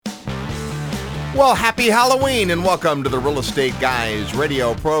Well, happy Halloween and welcome to the Real Estate Guys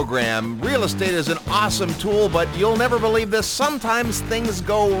radio program. Real estate is an awesome tool, but you'll never believe this. Sometimes things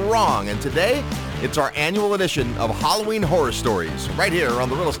go wrong. And today, it's our annual edition of Halloween Horror Stories right here on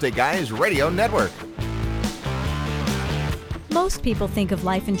the Real Estate Guys radio network. Most people think of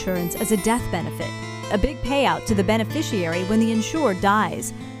life insurance as a death benefit, a big payout to the beneficiary when the insured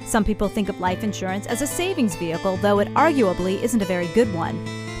dies. Some people think of life insurance as a savings vehicle, though it arguably isn't a very good one.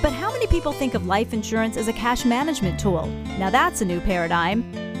 But how many people think of life insurance as a cash management tool? Now that's a new paradigm.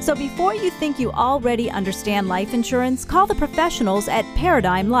 So before you think you already understand life insurance, call the professionals at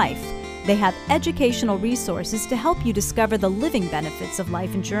Paradigm Life. They have educational resources to help you discover the living benefits of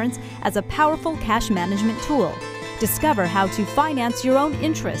life insurance as a powerful cash management tool. Discover how to finance your own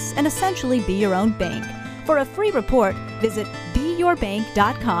interests and essentially be your own bank. For a free report, visit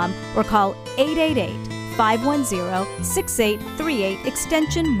beyourbank.com or call 888-510-6838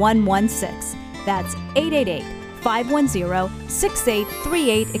 extension 116. That's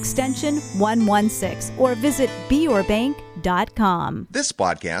 888-510-6838 extension 116 or visit beyourbank.com. This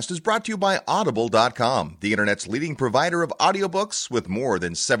podcast is brought to you by Audible.com, the internet's leading provider of audiobooks with more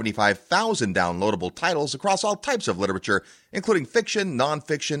than 75,000 downloadable titles across all types of literature, including fiction,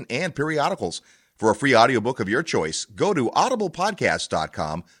 nonfiction, and periodicals. For a free audiobook of your choice, go to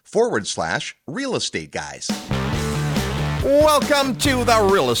audiblepodcast.com/Real Estate Guys. Welcome to the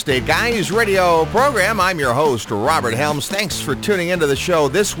Real Estate Guys radio program. I'm your host, Robert Helms. Thanks for tuning into the show.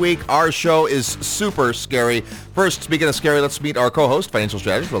 This week, our show is super scary. First, speaking of scary, let's meet our co-host, financial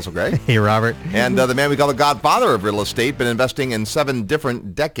strategist, Russell Gray. Hey, Robert. And the man we call the godfather of real estate, been investing in 7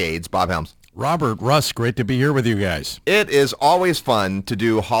 different decades, Bob Helms. Robert, Russ, great to be here with you guys. It is always fun to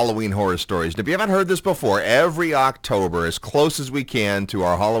do Halloween horror stories. And if you haven't heard this before, every October, as close as we can to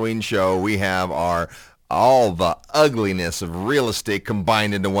our Halloween show, we have all the ugliness of real estate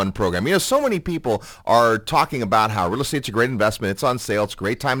combined into one program. You know, so many people are talking about how real estate's a great investment. It's on sale. It's a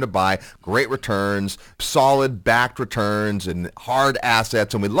great time to buy. Great returns, solid backed returns, and hard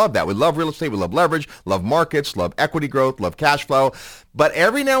assets. And we love that. We love real estate. We love leverage, love markets, love equity growth, love cash flow. But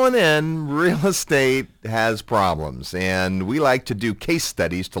every now and then, real estate has problems, and we like to do case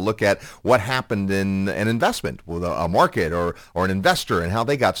studies to look at what happened in an investment with a market or an investor and how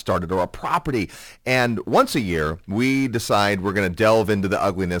they got started, or a property. And once a year, we decide we're going to delve into the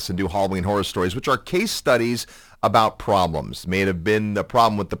ugliness and do Halloween horror stories, which are case studies about problems. May have been a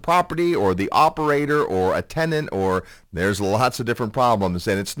problem with the property or the operator or a tenant, or there's lots of different problems.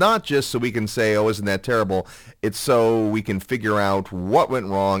 And it's not just so we can say, oh, isn't that terrible? It's so we can figure out what went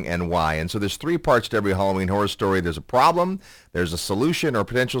wrong and why. And so there's 3 parts to every Halloween horror story. There's a problem, there's a solution or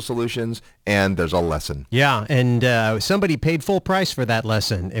potential solutions, and there's a lesson. Yeah, and somebody paid full price for that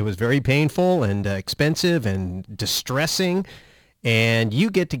lesson. It was very painful and expensive and distressing. And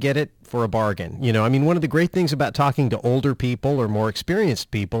you get it for a bargain. You know, I mean, one of the great things about talking to older people or more experienced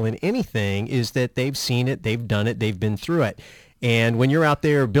people in anything is that they've seen it, they've done it, they've been through it. And when you're out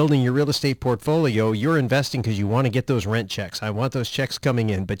there building your real estate portfolio, you're investing because you want to get those rent checks. I want those checks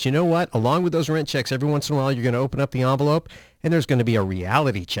coming in. But you know what? Along with those rent checks, every once in a while, you're going to open up the envelope and there's going to be a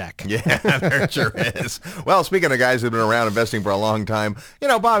reality check. Yeah, there sure is. Well, speaking of guys who've been around investing for a long time, you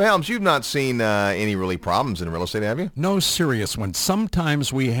know, Bob Helms, you've not seen any really problems in real estate, have you? No serious ones.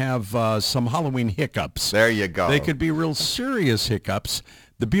 Sometimes we have some Halloween hiccups. There you go. They could be real serious hiccups.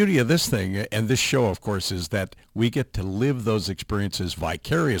 The beauty of this thing, and this show, of course, is that we get to live those experiences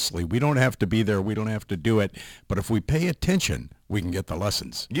vicariously. We don't have to be there. We don't have to do it. But if we pay attention, we can get the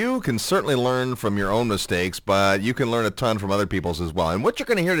lessons. You can certainly learn from your own mistakes, but you can learn a ton from other people's as well. And what you're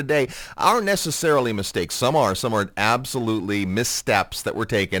going to hear today aren't necessarily mistakes. Some are absolutely missteps that were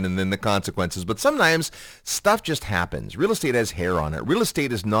taken and then the consequences. But sometimes stuff just happens. Real estate has hair on it. Real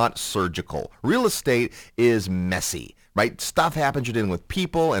estate is not surgical. Real estate is messy. Right? Stuff happens. You're dealing with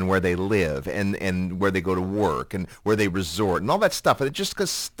people and where they live and where they go to work and where they resort and all that stuff. And it just because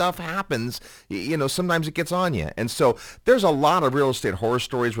stuff happens, you know, sometimes it gets on you. And so there's a lot of real estate horror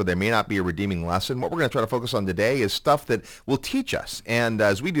stories where there may not be a redeeming lesson. What we're going to try to focus on today is stuff that will teach us. And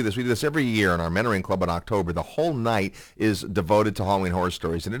as we do this every year in our mentoring club in October. The whole night is devoted to Halloween horror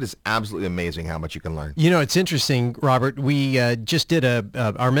stories. And it is absolutely amazing how much you can learn. You know, it's interesting, Robert. We just did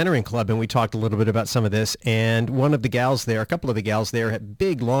our mentoring club and we talked a little bit about some of this. And one of the a couple of the gals there had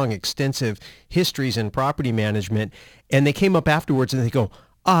big, long, extensive histories in property management, and they came up afterwards and they go,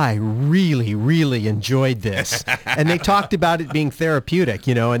 I really, really enjoyed this. And they talked about it being therapeutic,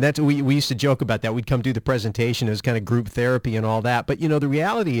 you know, and that's, we used to joke about that. We'd come do the presentation. It was kind of group therapy and all that. But, you know, the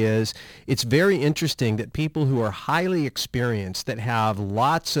reality is it's very interesting that people who are highly experienced, that have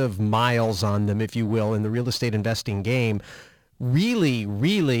lots of miles on them, if you will, in the real estate investing game, really,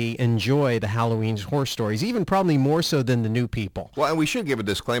 really enjoy the Halloween horror stories, even probably more so than the new people. Well, and we should give a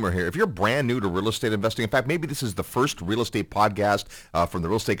disclaimer here. If you're brand new to real estate investing, in fact, maybe this is the first real estate podcast from the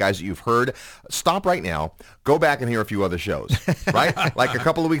real estate guys that you've heard, stop right now. Go back and hear a few other shows, right? Like a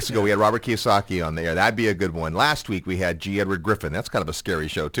couple of weeks ago, we had Robert Kiyosaki on there. That'd be a good one. Last week, we had G. Edward Griffin. That's kind of a scary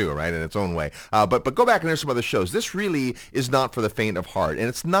show, too, right, in its own way. But go back and hear some other shows. This really is not for the faint of heart. And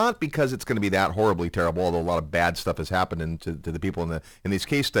it's not because it's going to be that horribly terrible, although a lot of bad stuff has happened to the people in these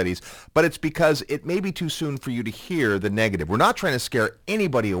case studies, but it's because it may be too soon for you to hear the negative. We're not trying to scare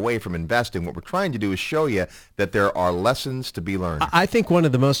anybody away from investing. What we're trying to do is show you that there are lessons to be learned. I think one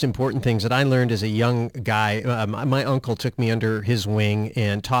of the most important things that I learned as a young guy, my uncle took me under his wing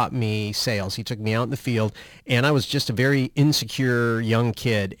and taught me sales. He took me out in the field, and I was just a very insecure young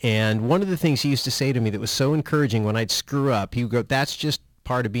kid. And one of the things he used to say to me that was so encouraging when I'd screw up, he would go, "That's just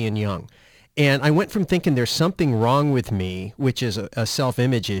part of being young." And I went from thinking there's something wrong with me, which is a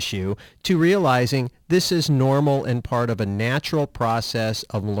self-image issue, to realizing this is normal and part of a natural process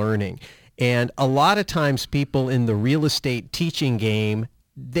of learning. And a lot of times people in the real estate teaching game,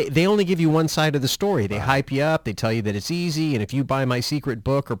 they only give you one side of the story. They hype you up. They tell you that it's easy. And if you buy my secret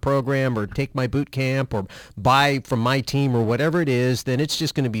book or program or take my boot camp or buy from my team or whatever it is, then it's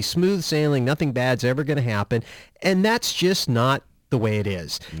just going to be smooth sailing. Nothing bad's ever going to happen. And that's just not the way it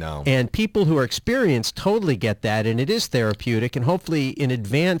is. No. And people who are experienced totally get that, and it is therapeutic. And hopefully in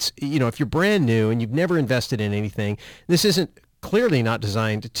advance, if you're brand new and you've never invested in anything, this isn't clearly not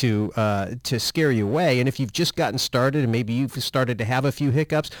designed to scare you away. And if you've just gotten started and maybe you've started to have a few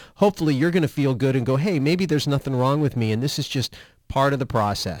hiccups, hopefully you're going to feel good and go, hey, maybe there's nothing wrong with me, and this is just part of the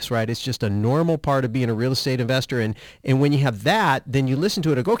process, right? It's just a normal part of being a real estate investor. And when you have that, then you listen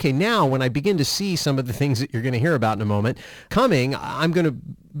to it and go, okay, now when I begin to see some of the things that you're going to hear about in a moment coming, I'm going to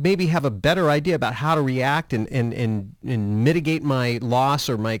maybe have a better idea about how to react and mitigate my loss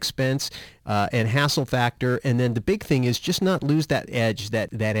or my expense and hassle factor. And then the big thing is just not lose that edge,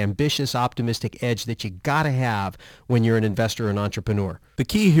 that ambitious, optimistic edge that you got to have when you're an investor or an entrepreneur. The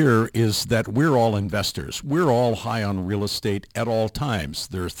key here is that we're all investors. We're all high on real estate at all times.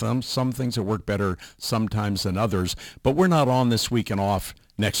 There are some things that work better sometimes than others, but we're not on this week and off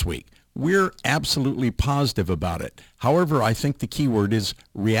next week. We're absolutely positive about it. However, I think the key word is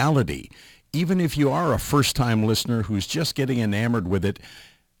reality. Even if you are a first-time listener who's just getting enamored with it,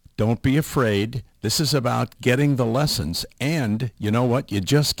 don't be afraid. This is about getting the lessons. And you know what? You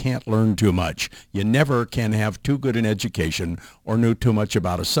just can't learn too much. You never can have too good an education or know too much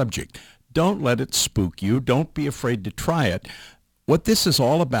about a subject. Don't let it spook you. Don't be afraid to try it. What this is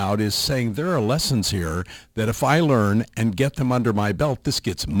all about is saying there are lessons here that if I learn and get them under my belt, this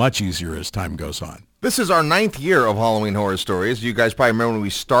gets much easier as time goes on. This is our 9th year of Halloween Horror Stories. You guys probably remember when we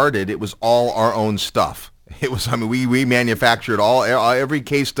started, it was all our own stuff. It was, we manufactured every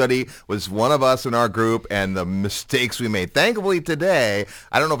case study was one of us in our group and the mistakes we made. Thankfully today,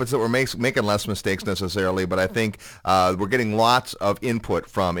 I don't know if it's that we're making less mistakes necessarily, but I think we're getting lots of input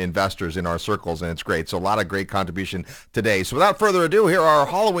from investors in our circles, and it's great. So a lot of great contribution today. So without further ado, here are our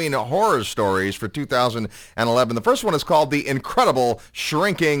Halloween horror stories for 2011. The first one is called The Incredible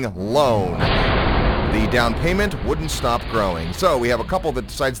Shrinking Loan. The down payment wouldn't stop growing. So we have a couple that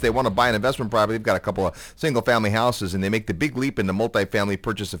decides they want to buy an investment property. They've got a couple of single-family houses, and they make the big leap into multifamily,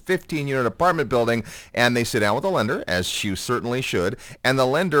 purchase a 15-unit apartment building, and they sit down with a lender, as you certainly should, and the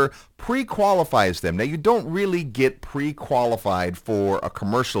lender pre-qualifies them. Now, you don't really get pre-qualified for a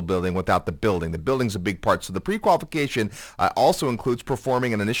commercial building without the building. The building's a big part. So the pre-qualification also includes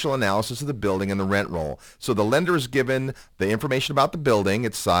performing an initial analysis of the building and the rent roll. So the lender is given the information about the building,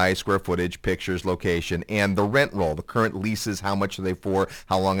 its size, square footage, pictures, location, and the rent roll, the current leases, how much are they for,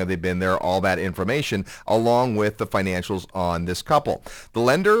 how long have they been there, all that information, along with the financials on this couple. The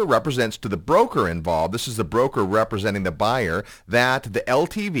lender represents to the broker involved, this is the broker representing the buyer, that the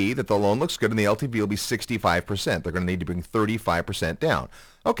LTV, that the loan looks good, and the LTV will be 65%. They're going to need to bring 35% down.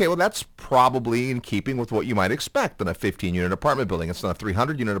 Okay, well, that's probably in keeping with what you might expect in a 15-unit apartment building. It's not a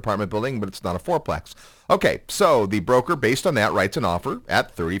 300-unit apartment building, but it's not a fourplex. Okay, so the broker, based on that, writes an offer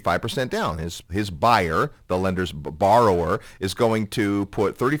at 35% down. His buyer, the lender's borrower, is going to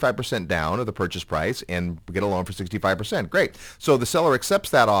put 35% down of the purchase price and get a loan for 65%. Great. So the seller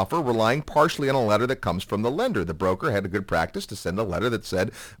accepts that offer, relying partially on a letter that comes from the lender. The broker had a good practice to send a letter that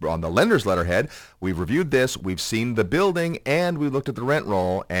said, on the lender's letterhead, we've reviewed this, we've seen the building, and we looked at the rent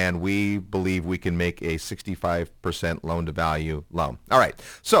roll, and we believe we can make a 65% loan-to-value loan. All right,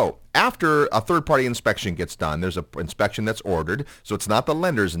 so after a third-party inspection gets done, there's an inspection that's ordered, so it's not the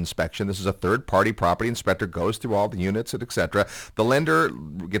lender's inspection. This is a third-party property inspector, goes through all the units, et cetera. The lender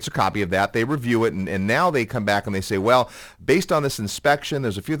gets a copy of that. They review it, and now they come back and they say, well, based on this inspection,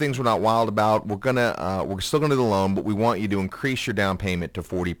 there's a few things we're not wild about. We're still going to do the loan, but we want you to increase your down payment to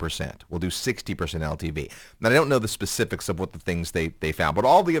 40%. We'll do 60% LTV. Now, I don't know the specifics of what the things they found, but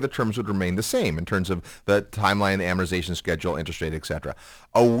all the other terms would remain the same in terms of the timeline, the amortization schedule, interest rate, et cetera.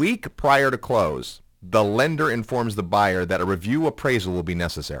 A week prior to close, the lender informs the buyer that a review appraisal will be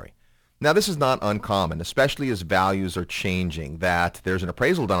necessary. Now, this is not uncommon, especially as values are changing, that there's an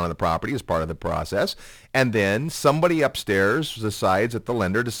appraisal done on the property as part of the process, and then somebody upstairs decides that the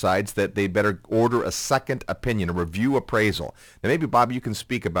lender decides that they better order a second opinion, a review appraisal. Now, maybe, Bob, you can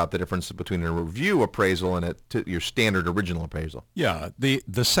speak about the difference between a review appraisal and your standard original appraisal. Yeah, the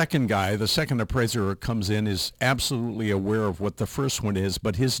second guy, the second appraiser who comes in is absolutely aware of what the first one is,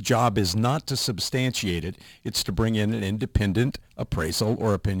 but his job is not to substantiate it. It's to bring in an independent appraisal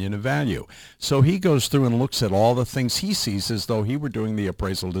or opinion of value. So he goes through and looks at all the things he sees as though he were doing the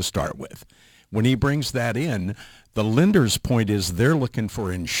appraisal to start with. When he brings that in, the lender's point is they're looking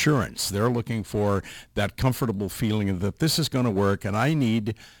for insurance. They're looking for that comfortable feeling that this is going to work, and I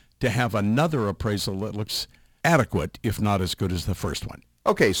need to have another appraisal that looks adequate, if not as good as the first one.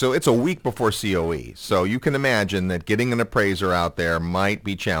 Okay, so it's a week before COE, so you can imagine that getting an appraiser out there might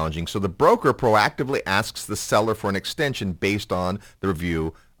be challenging. So the broker proactively asks the seller for an extension based on the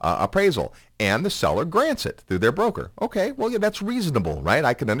review appraisal, and the seller grants it through their broker. Okay, well, yeah, that's reasonable, right?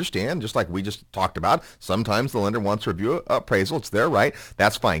 I can understand, just like we just talked about, sometimes the lender wants a review appraisal. It's their right.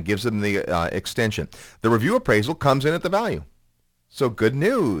 That's fine. Gives them the extension. The review appraisal comes in at the value. So good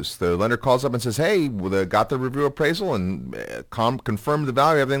news. The lender calls up and says, hey, got the review appraisal and confirmed the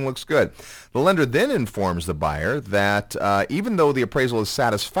value. Everything looks good. The lender then informs the buyer that even though the appraisal is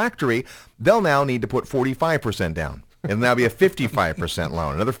satisfactory, they'll now need to put 45% down. It'll now be a 55%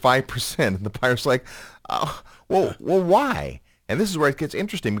 loan, another 5%. And the buyer's like, well, why? And this is where it gets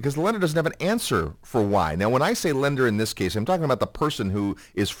interesting because the lender doesn't have an answer for why. Now, when I say lender in this case, I'm talking about the person who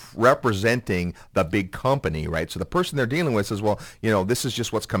is representing the big company, right? So the person they're dealing with says, well, this is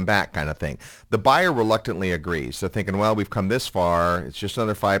just what's come back kind of thing. The buyer reluctantly agrees. They're thinking, well, we've come this far. It's just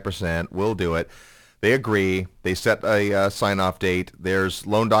another 5%. We'll do it. They agree. They set a sign-off date. There's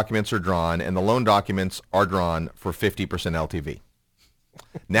loan documents are drawn, and the loan documents are drawn for 50% LTV.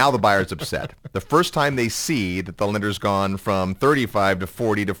 Now the buyer's upset. The first time they see that the lender's gone from 35 to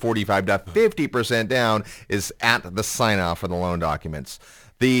 40 to 45 to 50% down is at the sign-off for the loan documents.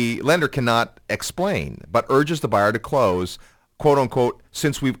 The lender cannot explain, but urges the buyer to close, quote unquote,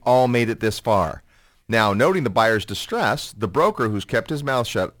 since we've all made it this far. Now, noting the buyer's distress, the broker, who's kept his mouth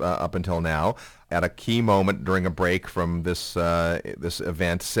shut up until now, at a key moment during a break from this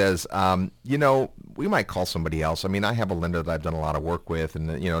event, says, we might call somebody else. I mean, I have a lender that I've done a lot of work with, and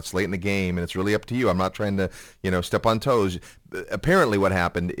it's late in the game, and it's really up to you. I'm not trying to, step on toes. Apparently, what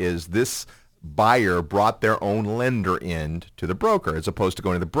happened is this buyer brought their own lender in to the broker, as opposed to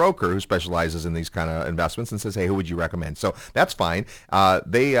going to the broker who specializes in these kind of investments and says, hey, who would you recommend? So that's fine.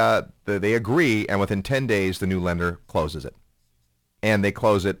 They agree, and within 10 days, the new lender closes it. And they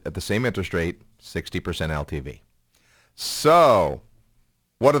close it at the same interest rate, 60% LTV. So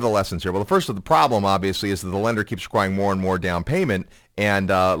what are the lessons here? Well, the first of the problem, obviously, is that the lender keeps requiring more and more down payment, and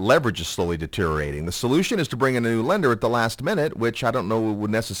leverage is slowly deteriorating. The solution is to bring in a new lender at the last minute, which I don't know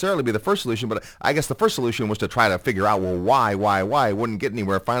would necessarily be the first solution, but I guess the first solution was to try to figure out, well, why? It wouldn't get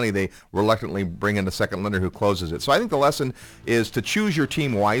anywhere. Finally, they reluctantly bring in a second lender who closes it. So I think the lesson is to choose your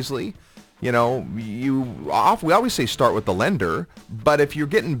team wisely. We always say start with the lender, but if you're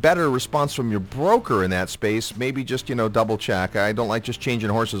getting better response from your broker in that space, maybe just, double check. I don't like just changing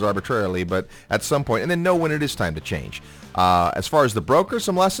horses arbitrarily, but at some point, and then know when it is time to change. As far as the broker,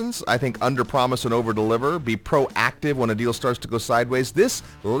 some lessons, I think under promise and over deliver, be proactive when a deal starts to go sideways. This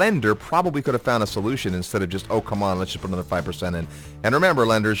lender probably could have found a solution instead of just, oh, come on, let's just put another 5% in. And remember,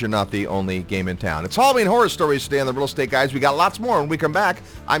 lenders, you're not the only game in town. It's Halloween Horror Stories today on the Real Estate Guys. We got lots more when we come back.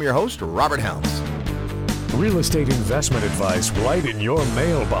 I'm your host, Robert Helms. Real estate investment advice right in your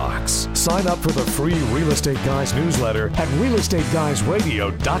mailbox. Sign up for the free Real Estate Guys newsletter at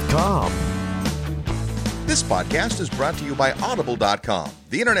realestateguysradio.com. This podcast is brought to you by Audible.com,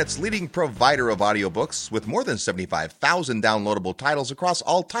 the internet's leading provider of audiobooks with more than 75,000 downloadable titles across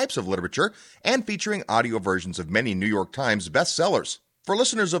all types of literature and featuring audio versions of many New York Times bestsellers. For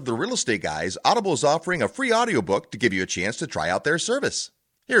listeners of The Real Estate Guys, Audible is offering a free audiobook to give you a chance to try out their service.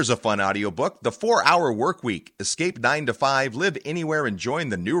 Here's a fun audiobook, The 4-Hour Work Week, Escape 9 to 5, Live Anywhere and Join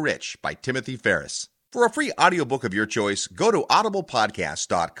the New Rich by Timothy Ferriss. For a free audiobook of your choice, go to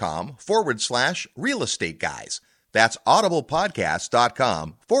audiblepodcast.com/real estate guys. That's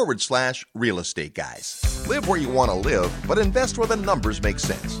audiblepodcast.com/real estate guys. Live where you want to live, but invest where the numbers make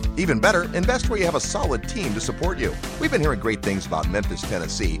sense. Even better, invest where you have a solid team to support you. We've been hearing great things about Memphis,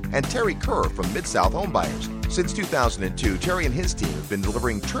 Tennessee, and Terry Kerr from Mid-South Home Buyers. Since 2002, Terry and his team have been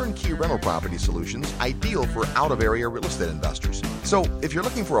delivering turnkey rental property solutions ideal for out-of-area real estate investors. So if you're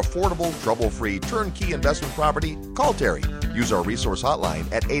looking for affordable, trouble-free, turnkey investment property, call Terry. Use our resource hotline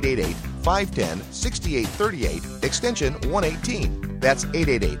at 888-510-6838, extension 118. That's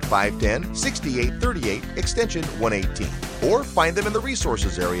 888-510-6838, extension 118. Or find them in the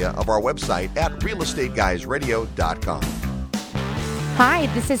resources area of our website at realestateguysradio.com. Hi,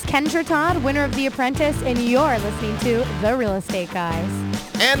 this is Kendra Todd, winner of The Apprentice, and you're listening to The Real Estate Guys.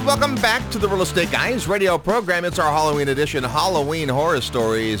 And welcome back to the Real Estate Guys radio program. It's our Halloween edition, Halloween horror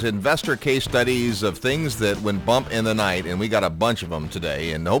stories, investor case studies of things that went bump in the night, and we got a bunch of them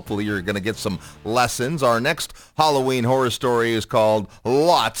today, and hopefully you're going to get some lessons. Our next Halloween horror story is called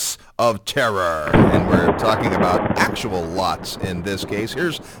Lots of Terror, and we're talking about actual lots in this case.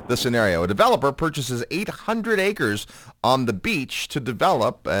 Here's the scenario. A developer purchases 800 acres on the beach to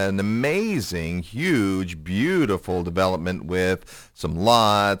develop an amazing, huge, beautiful development with some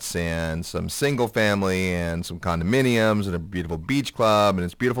lots and some single family and some condominiums and a beautiful beach club, and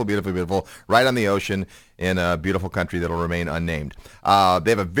it's beautiful, beautiful, beautiful, right on the ocean in a beautiful country that will remain unnamed.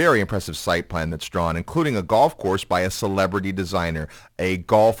 They have a very impressive site plan that's drawn, including a golf course by a celebrity designer, a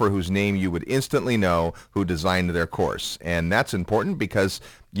golfer whose name you would instantly know who designed their course. And that's important because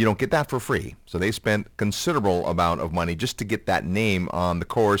you don't get that for free. So they spent considerable amount of money just to get that name on the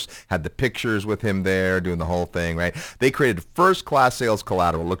course, had the pictures with him there doing the whole thing, right? They created first-class sales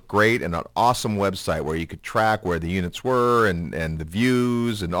collateral, looked great, and an awesome website where you could track where the units were and the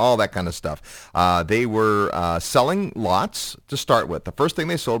views and all that kind of stuff. They were selling lots to start with. The first thing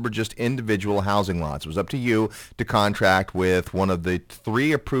they sold were just individual housing lots. It was up to you to contract with one of the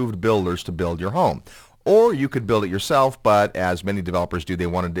 3 approved builders to build your home. Or you could build it yourself, but as many developers do, they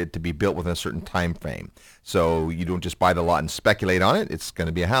wanted it to be built within a certain time frame. So you don't just buy the lot and speculate on it. It's going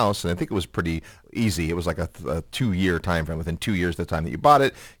to be a house, and I think it was pretty easy. It was like a 2-year time frame. Within 2 years of the time that you bought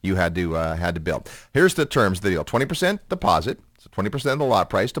it, you had to build. Here's the terms of the deal. 20% deposit. So 20% of the lot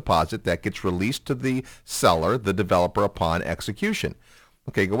price deposit that gets released to the seller, the developer, upon execution.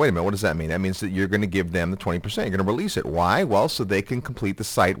 Okay, wait a minute. What does that mean? That means that you're going to give them the 20%. You're going to release it. Why? Well, so they can complete the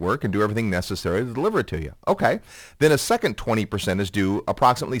site work and do everything necessary to deliver it to you. Okay. Then a second 20% is due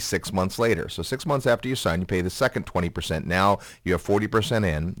approximately 6 months later. So 6 months after you sign, you pay the second 20%. Now you have 40%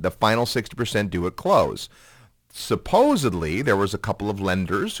 in. The final 60% due at close. Supposedly, there was a couple of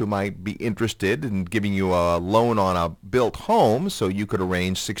lenders who might be interested in giving you a loan on a built home so you could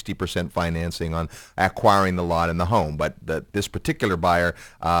arrange 60% financing on acquiring the lot and the home. But this particular buyer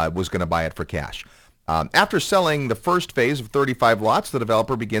was going to buy it for cash. After selling the first phase of 35 lots, the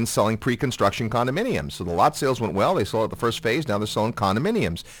developer begins selling pre-construction condominiums. So the lot sales went well. They sold the first phase. Now they're selling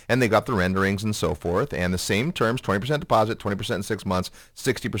condominiums. And they got the renderings and so forth. And the same terms, 20% deposit, 20% in 6 months,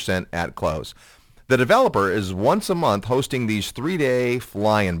 60% at close. The developer is once a month hosting these 3-day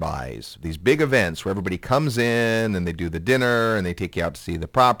fly-in-bys, these big events where everybody comes in and they do the dinner and they take you out to see the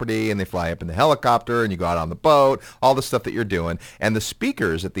property and they fly up in the helicopter and you go out on the boat, all the stuff that you're doing. And the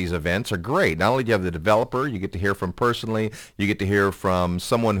speakers at these events are great. Not only do you have the developer, you get to hear from personally, you get to hear from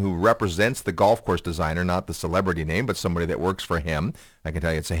someone who represents the golf course designer, not the celebrity name, but somebody that works for him. I can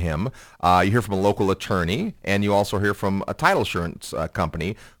tell you it's a him. You hear from a local attorney, and you also hear from a title insurance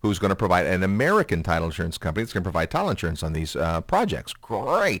company who's going to provide an American title insurance company that's going to provide title insurance on these projects.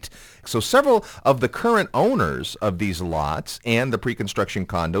 Great. So several of the current owners of these lots and the pre-construction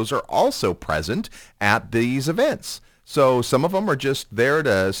condos are also present at these events. So some of them are just there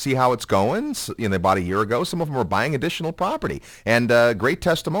to see how it's going. They bought a year ago. Some of them are buying additional property and great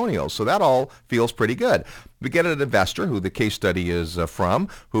testimonials. So that all feels pretty good. We get an investor who the case study is from,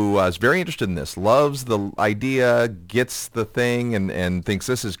 who is very interested in this, loves the idea, gets the thing, and thinks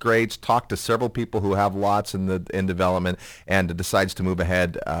this is great. Talked to several people who have lots in development, and decides to move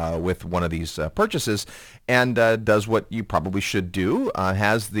ahead with one of these purchases, and does what you probably should do.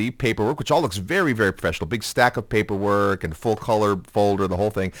 Has the paperwork, which all looks very, very professional, big stack of paperwork and full color folder, the whole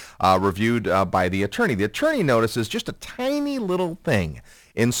thing, reviewed by the attorney. The attorney notices just a tiny little thing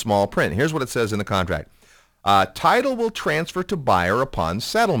in small print. Here's what it says in the contract. Title will transfer to buyer upon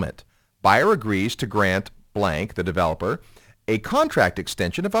settlement. Buyer agrees to grant blank, the developer, a contract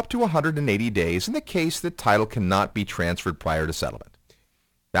extension of up to 180 days in the case that title cannot be transferred prior to settlement.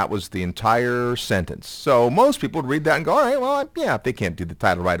 That was the entire sentence. So most people would read that and go, all right, well, yeah, if they can't do the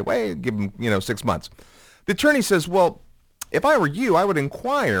title right away, give them, 6 months. The attorney says, well, if I were you, I would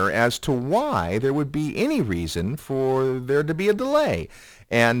inquire as to why there would be any reason for there to be a delay.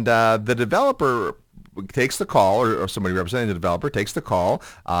 And the developer takes the call, or somebody representing the developer takes the call,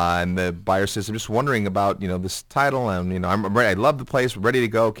 and the buyer says, I'm just wondering about, this title, and, I'm ready. I love the place, we're ready to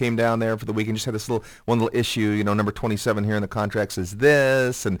go, came down there for the weekend, just had this one little issue, number 27 here in the contract says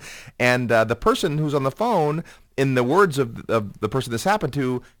this, and the person who's on the phone, in the words of the person this happened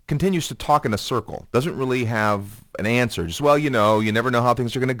to, continues to talk in a circle, doesn't really have an answer. Just, well, you never know how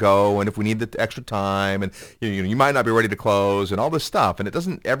things are going to go, and if we need the extra time, and you might not be ready to close, and all this stuff, and it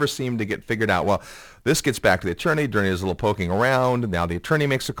doesn't ever seem to get figured out. Well, this gets back to the attorney. The attorney is a little poking around. Now the attorney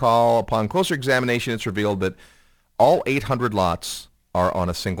makes a call. Upon closer examination, it's revealed that all 800 lots are on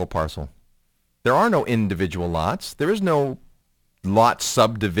a single parcel. There are no individual lots. There is no lot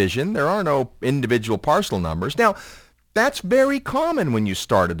subdivision. There are no individual parcel numbers. Now, that's very common when you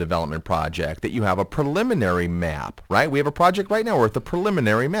start a development project, that you have a preliminary map, right? We have a project right now with a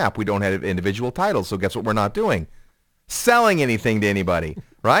preliminary map. We don't have individual titles, so guess what we're not doing? Selling anything to anybody,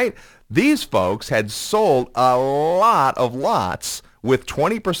 right? These folks had sold a lot of lots with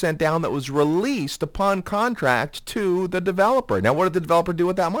 20% down that was released upon contract to the developer. Now, what did the developer do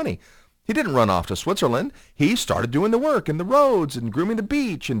with that money? He didn't run off to Switzerland. He started doing the work in the roads and grooming the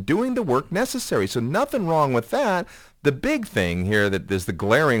beach and doing the work necessary. So nothing wrong with that. The big thing here that is the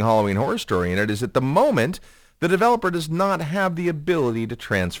glaring Halloween horror story in it is at the moment, the developer does not have the ability to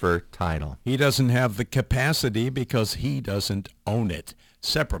transfer title. He doesn't have the capacity because he doesn't own it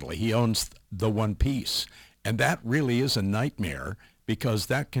separately. He owns the one piece. And that really is a nightmare, because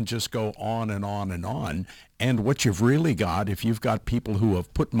that can just go on and on and on. And what you've really got, if you've got people who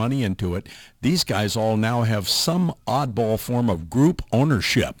have put money into it, these guys all now have some oddball form of group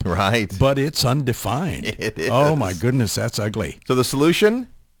ownership. Right. But it's undefined. It is. Oh, my goodness, that's ugly. So the solution?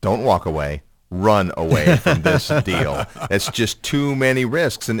 Don't walk away. Run away from this deal. It's just too many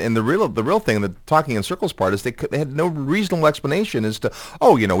risks. And the real thing, the talking in circles part, is they had no reasonable explanation as to,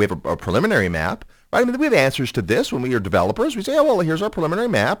 we have a preliminary map. Right? I mean, we have answers to this when we are developers. We say, here's our preliminary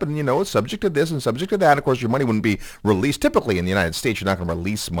map, and, it's subject to this and subject to that. Of course, your money wouldn't be released. Typically, in the United States, you're not going to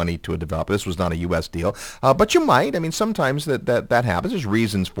release money to a developer. This was not a U.S. deal. But you might. I mean, sometimes that happens. There's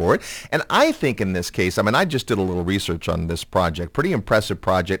reasons for it. And I think in this case, I just did a little research on this project. Pretty impressive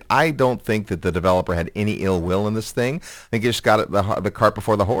project. I don't think that the developer had any ill will in this thing. I think they just got the cart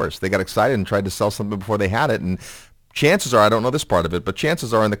before the horse. They got excited and tried to sell something before they had it, and chances are, I don't know this part of it, but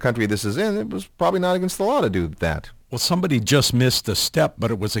chances are in the country this is in, it was probably not against the law to do that. Well, somebody just missed a step,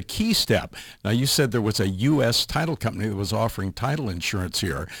 but it was a key step. Now, you said there was a U.S. title company that was offering title insurance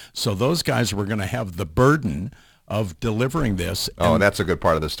here. So those guys were going to have the burden of delivering this. Oh, that's a good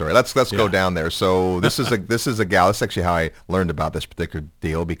part of the story. Let's go down there. So this is a gal. This is actually how I learned about this particular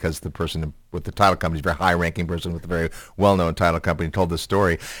deal, because the person with the title company is a very high-ranking person with a very well-known title company told this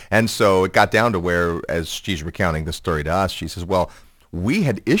story. And so it got down to where, as she's recounting the story to us, she says, well, we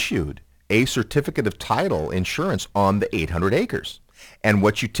had issued a certificate of title insurance on the 800 acres. And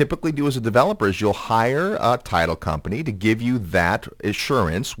what you typically do as a developer is you'll hire a title company to give you that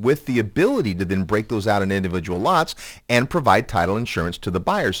assurance with the ability to then break those out in individual lots and provide title insurance to the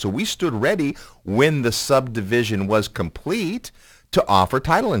buyers. So we stood ready when the subdivision was complete to offer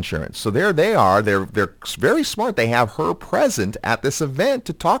title insurance. So there they are. They're very smart. They have her present at this event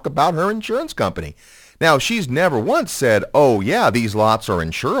to talk about her insurance company. Now, she's never once said, oh, yeah, these lots are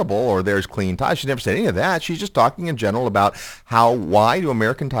insurable or there's clean title. She's never said any of that. She's just talking in general about why do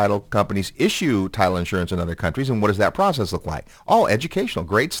American title companies issue title insurance in other countries, and what does that process look like? All educational,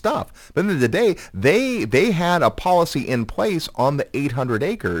 great stuff. But at the end of the day, they had a policy in place on the 800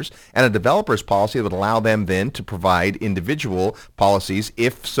 acres and a developer's policy that would allow them then to provide individual policies,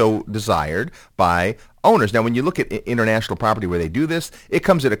 if so desired, by owners. Now, when you look at international property where they do this, it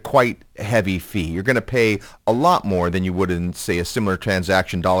comes at a quite heavy fee. You're going to pay a lot more than you would in, say, a similar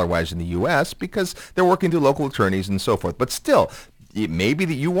transaction dollar-wise in the U.S. because they're working through local attorneys and so forth. But still, it may be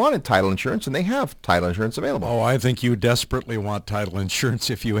that you wanted title insurance and they have title insurance available. Oh, I think you desperately want title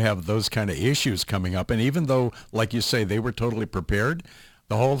insurance if you have those kind of issues coming up. And even though, like you say, they were totally prepared,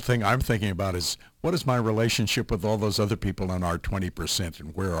 the whole thing I'm thinking about is, what is my relationship with all those other people on our 20%,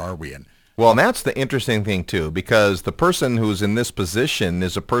 and where are we in? Well, and that's the interesting thing, too, because the person who's in this position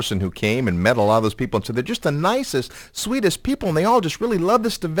is a person who came and met a lot of those people, and so they're just the nicest, sweetest people, and they all just really love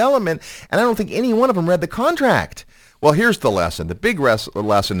this development, and I don't think any one of them read the contract. Well, here's the lesson. The big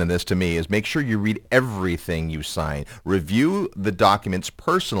lesson in this to me is make sure you read everything you sign. Review the documents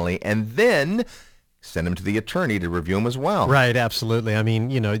personally, and then send them to the attorney to review them as well. Right, absolutely. I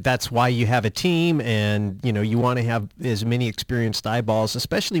mean, that's why you have a team, and, you want to have as many experienced eyeballs,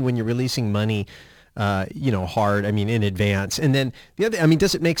 especially when you're releasing money, hard, in advance. And then the other,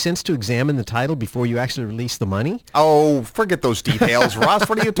 does it make sense to examine the title before you actually release the money? Oh, forget those details, Russ.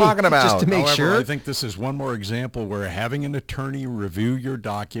 What are you talking about? Just to make sure. I think this is one more example where having an attorney review your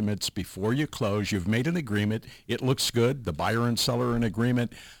documents before you close, you've made an agreement, it looks good, the buyer and seller are in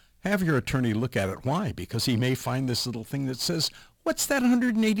agreement. Have your attorney look at it. Why? Because he may find this little thing that says, what's that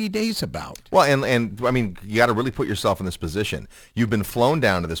 180 days about? Well, and you got to really put yourself in this position. You've been flown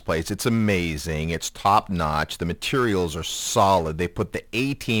down to this place. It's amazing. It's top notch. The materials are solid. They put the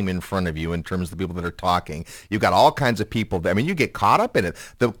A team in front of you in terms of the people that are talking. You've got all kinds of people there. You get caught up in it.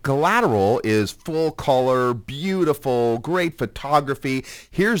 The collateral is full color, beautiful, great photography.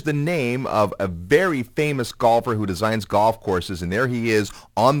 Here's the name of a very famous golfer who designs golf courses, and there he is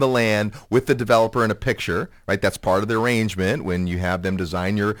on the land with the developer in a picture, right? That's part of the arrangement when you have them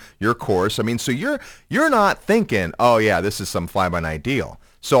design your course. So you're not thinking, oh yeah, this is some fly-by-night deal.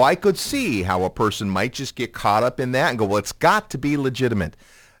 So I could see how a person might just get caught up in that and go, well, it's got to be legitimate.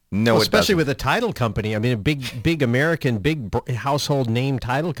 No, well, especially it with a title company. A big American, household name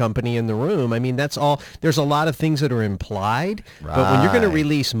title company in the room. That's all. There's a lot of things that are implied. Right. But when you're going to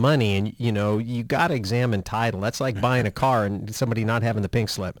release money, and you got to examine title. That's like buying a car and somebody not having the pink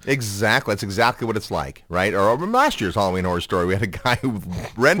slip. Exactly. That's exactly what it's like, right? Or last year's Halloween Horror Story, we had a guy who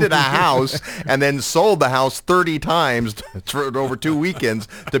rented a house and then sold the house 30 times for over 2 weekends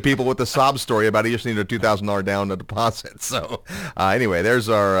to people with a sob story about he just needed a $2,000 down deposit. So anyway, there's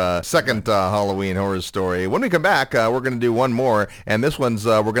our second Halloween Horror Story. When we come back, we're going to do one more, and this one's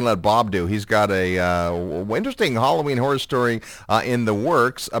we're going to let Bob do. He's got a interesting Halloween Horror Story in the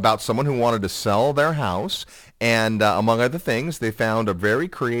works about someone who wanted to sell their house, and among other things, they found a very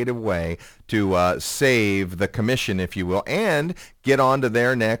creative way to save the commission, if you will, and get on to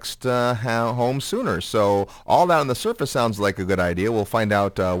their next home sooner. So all that on the surface sounds like a good idea. We'll find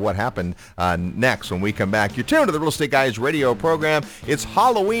out what happened next when we come back. You're tuned to the Real Estate Guys radio program. It's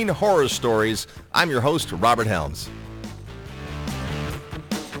Halloween Horror Stories. I'm your host, Robert Helms.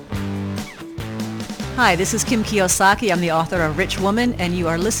 Hi, this is Kim Kiyosaki. I'm the author of Rich Woman, and you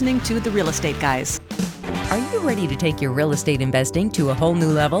are listening to The Real Estate Guys. Are you ready to take your real estate investing to a whole new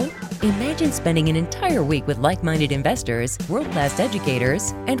level? Imagine spending an entire week with like-minded investors, world-class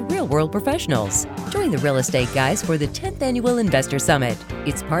educators, and real-world professionals. Join the Real Estate Guys for the 10th Annual Investor Summit.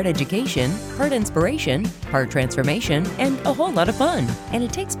 It's part education, part inspiration, part transformation, and a whole lot of fun. And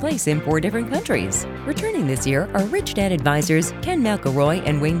it takes place in 4 different countries. Returning this year are Rich Dad advisors Ken McElroy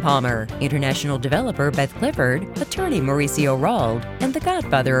and Wayne Palmer, international developer Beth Clifford, attorney Mauricio Rald, and the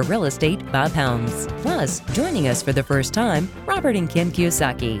godfather of real estate, Bob Helms. Plus, joining us for the first time, Robert and Kim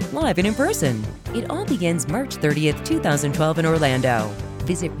Kiyosaki, live and in person. It all begins March 30th, 2012 in Orlando.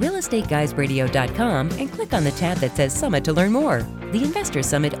 Visit realestateguysradio.com and click on the tab that says Summit to learn more. The Investor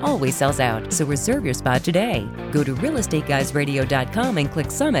Summit always sells out, so reserve your spot today. Go to realestateguysradio.com and click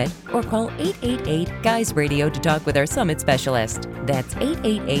Summit, or call 888-GUYS-RADIO to talk with our Summit specialist. That's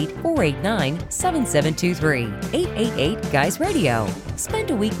 888-489-7723. 888-GUYS-RADIO. Spend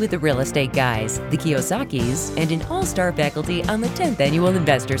a week with the Real Estate Guys, the Kiyosakis, and an all-star faculty on the 10th Annual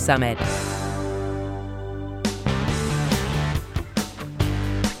Investor Summit.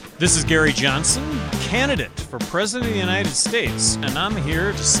 This is Gary Johnson, candidate for President of the United States, and I'm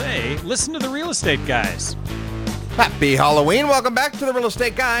here to say, listen to the Real Estate Guys. Happy Halloween. Welcome back to the Real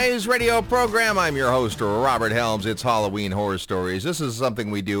Estate Guys radio program. I'm your host, Robert Helms. It's Halloween Horror Stories. This is something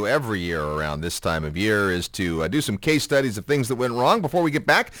we do every year around this time of year, is to do some case studies of things that went wrong. Before we get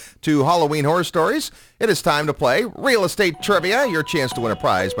back to Halloween Horror Stories, it is time to play Real Estate Trivia, your chance to win a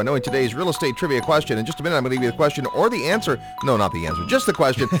prize by knowing today's real estate trivia question. In just a minute, I'm going to give you the question or the answer. No, not the answer, just the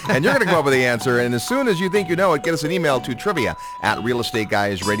question. And you're going to come up with the answer. And as soon as you think you know it, get us an email to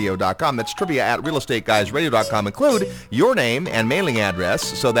trivia@realestateguysradio.com. That's trivia@realestateguysradio.com. Include your name and mailing address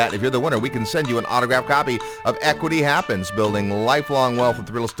so that if you're the winner, we can send you an autographed copy of Equity Happens, Building Lifelong Wealth with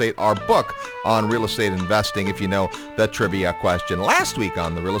Real Estate, our book on real estate investing, if you know the trivia question. Last week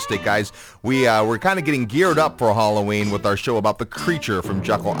on the Real Estate Guys, we were kind of getting geared up for Halloween with our show about the creature from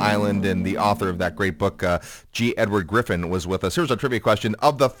Jekyll Island, and the author of that great book, G. Edward Griffin, was with us. Here's our trivia question.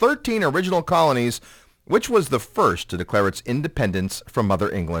 Of the 13 original colonies, which was the first to declare its independence from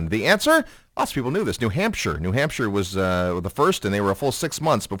Mother England? The answer? Lots of people knew this. New Hampshire. New Hampshire was the first, and they were a full 6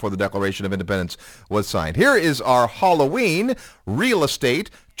 months before the Declaration of Independence was signed. Here is our Halloween real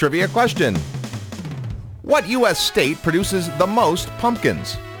estate trivia question. What U.S. state produces the most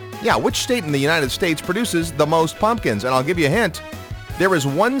pumpkins? Yeah, which state in the United States produces the most pumpkins? And I'll give you a hint. there is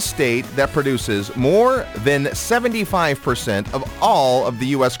one state that produces more than 75% of all of the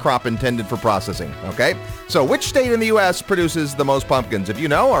U.S. crop intended for processing, okay? So which state in the U.S. produces the most pumpkins? If you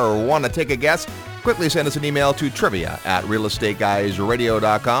know or want to take a guess, quickly send us an email to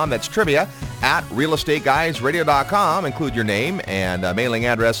trivia@realestateguysradio.com. That's trivia@realestateguysradio.com. Include your name and mailing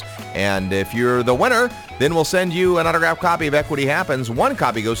address. And if you're the winner, then we'll send you an autographed copy of Equity Happens. One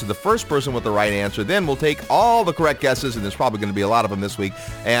copy goes to the first person with the right answer. Then we'll take all the correct guesses, and there's probably going to be a lot of them this week,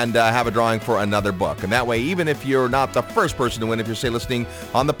 and have a drawing for another book. And that way, even if you're not the first person to win, if you're, say, listening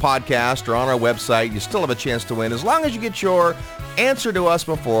on the podcast or on our website, you still have a chance to win as long as you get your answer to us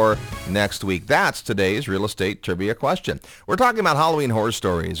before next week. That's today's real estate trivia question. We're talking about Halloween horror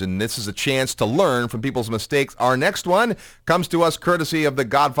stories, and this is a chance to learn from people's mistakes. Our next one comes to us courtesy of The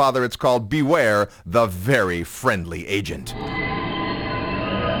Godfather. It's called Beware the Very Friendly Agent.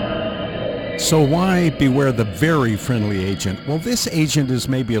 So why beware the very friendly agent? Well, this agent is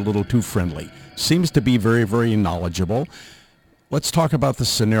maybe a little too friendly. Seems to be very, very knowledgeable. Let's talk about the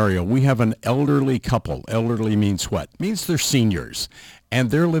scenario. We have an elderly couple. Elderly means what? Means they're seniors. And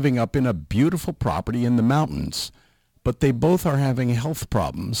they're living up in a beautiful property in the mountains. But they both are having health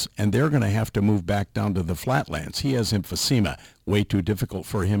problems, and they're going to have to move back down to the flatlands. He has emphysema, way too difficult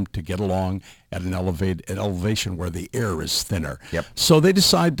for him to get along at an elevation where the air is thinner. Yep. So they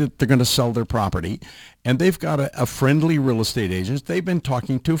decide that they're going to sell their property, and they've got a friendly real estate agent they've been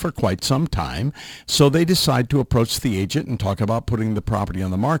talking to for quite some time. So they decide to approach the agent and talk about putting the property on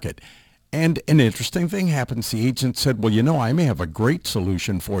the market. And an interesting thing happens. The agent said, well, you know, I may have a great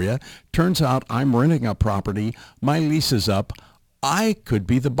solution for you. Turns out I'm renting a property. My lease is up. I could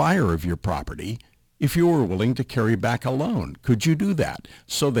be the buyer of your property if you were willing to carry back a loan. Could you do that?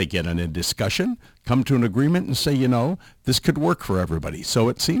 So they get in a discussion, come to an agreement, and say, you know, this could work for everybody. So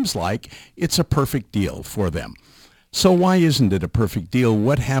it seems like it's a perfect deal for them. So why isn't it a perfect deal?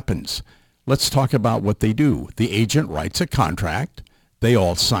 What happens? Let's talk about what they do. The agent writes a contract. They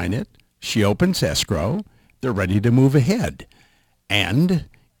all sign it. She opens escrow. They're ready to move ahead. And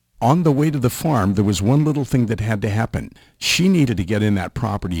on the way to the farm, there was one little thing that had to happen. She needed to get in that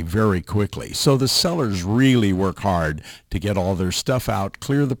property very quickly. So the sellers really work hard to get all their stuff out,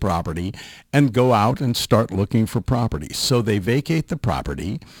 clear the property, and go out and start looking for properties. So they vacate the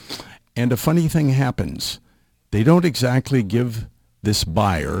property, and a funny thing happens. They don't exactly give this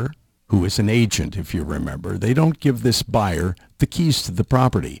buyer, who is an agent, if you remember, they don't give this buyer the keys to the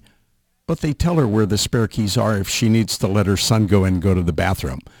property. But they tell her where the spare keys are if she needs to let her son go in and go to the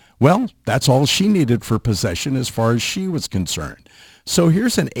bathroom. Well, that's all she needed for possession as far as she was concerned. So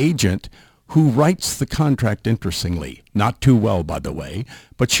here's an agent who writes the contract interestingly. Not too well, by the way,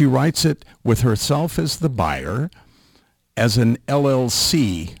 but she writes it with herself as the buyer, as an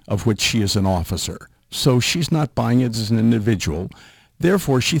LLC of which she is an officer. So she's not buying it as an individual.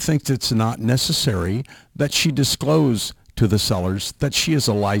 Therefore, she thinks it's not necessary that she disclose to the sellers that she is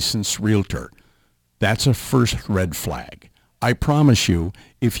a licensed realtor. That's a first red flag. I promise you,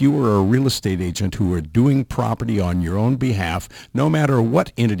 if you were a real estate agent who were doing property on your own behalf, no matter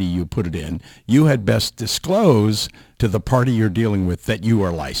what entity you put it in, you had best disclose to the party you're dealing with that you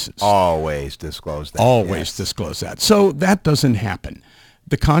are licensed. Always disclose that. Always disclose that. So that doesn't happen.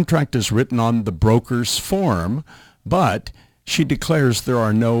 The contract is written on the broker's form, but she declares there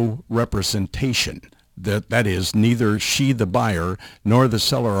are no representation. That is, neither she, the buyer, nor the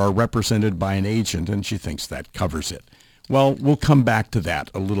seller are represented by an agent, and she thinks that covers it. Well, we'll come back to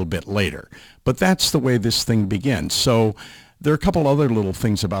that a little bit later. But that's the way this thing begins. So there are a couple other little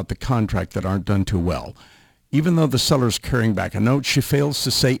things about the contract that aren't done too well. Even though the seller's carrying back a note, she fails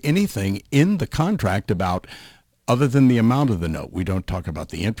to say anything in the contract about other than the amount of the note. We don't talk about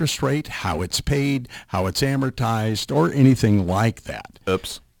the interest rate, how it's paid, how it's amortized, or anything like that.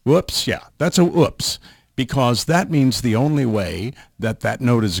 Oops. Whoops, yeah, that's a whoops, because that means the only way that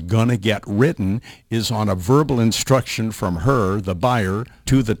note is going to get written is on a verbal instruction from her, the buyer,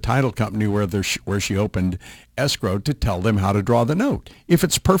 to the title company where she opened escrow to tell them how to draw the note. If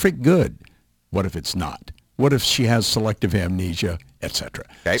it's perfect, good. What if it's not? What if she has selective amnesia, etc.?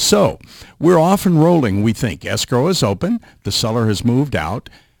 Okay. So we're off and rolling. We think escrow is open. The seller has moved out.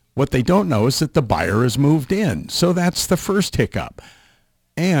 What they don't know is that the buyer has moved in. So that's the first hiccup.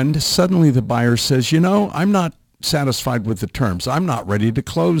 And suddenly the buyer says, you know, I'm not satisfied with the terms. I'm not ready to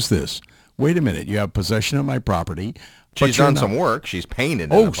close this. Wait a minute. You have possession of my property. She's done some work. She's painted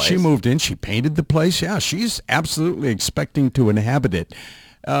the place. She moved in. She painted the place. Yeah, she's absolutely expecting to inhabit it.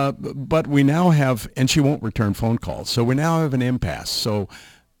 But we now have, and she won't return phone calls. So we now have an impasse. So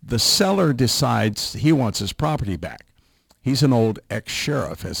the seller decides he wants his property back. He's an old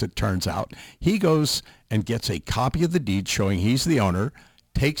ex-sheriff, as it turns out. He goes and gets a copy of the deed showing he's the owner,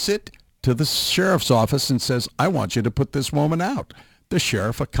 takes it to the sheriff's office and says, I want you to put this woman out. The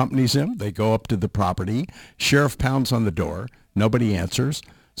sheriff accompanies him. They go up to the property. Sheriff pounds on the door. Nobody answers.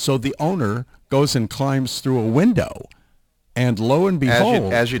 So the owner goes and climbs through a window. And lo and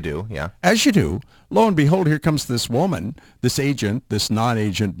behold... As you do, yeah. As you do. Lo and behold, here comes this woman, this agent, this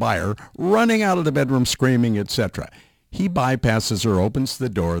non-agent buyer, running out of the bedroom screaming, etc. He bypasses her, opens the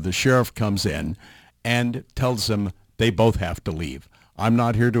door. The sheriff comes in and tells them they both have to leave. I'm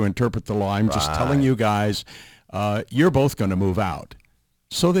not here to interpret the law. I'm just telling you guys, you're both going to move out.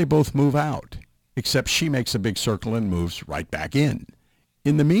 So they both move out, except she makes a big circle and moves right back in.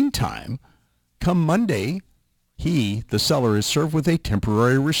 In the meantime, come Monday, the seller, is served with a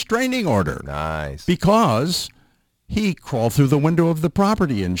temporary restraining order. Nice. Because he crawled through the window of the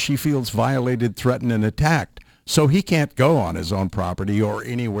property and she feels violated, threatened, and attacked. So he can't go on his own property or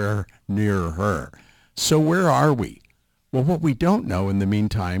anywhere near her. So where are we? Well, what we don't know in the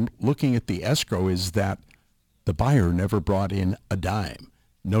meantime, looking at the escrow, is that the buyer never brought in a dime.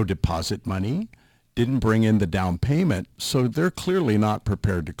 No deposit money, didn't bring in the down payment, so they're clearly not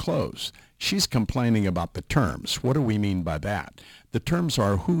prepared to close. She's complaining about the terms. What do we mean by that? The terms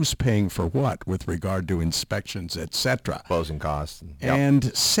are who's paying for what with regard to inspections, etc. Closing costs. Yep.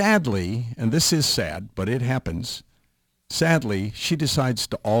 And sadly, and this is sad, but it happens, sadly, she decides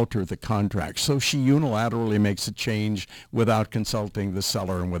to alter the contract. So she unilaterally makes a change without consulting the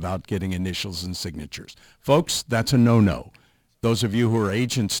seller and without getting initials and signatures. Folks, that's a no-no. Those of you who are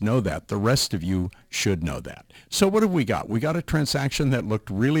agents know that. The rest of you should know that. So what have we got? We got a transaction that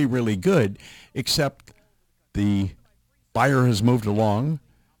looked really, really good, except the buyer has moved along.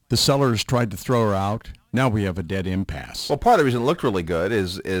 The seller has tried to throw her out. Now we have a dead impasse. Well, part of the reason it looked really good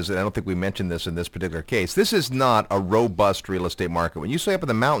is and I don't think we mentioned this in this particular case, this is not a robust real estate market. When you say up in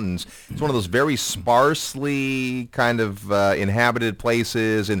the mountains, it's one of those very sparsely kind of inhabited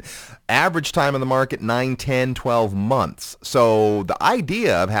places, and average time in the market, 9, 10, 12 months. So the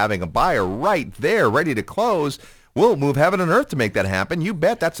idea of having a buyer right there ready to close, we'll move heaven and earth to make that happen. You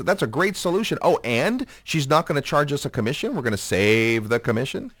bet. That's a great solution. Oh, and she's not going to charge us a commission. We're going to save the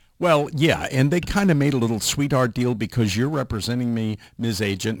commission. Well, yeah, and they kind of made a little sweetheart deal because you're representing me, Ms.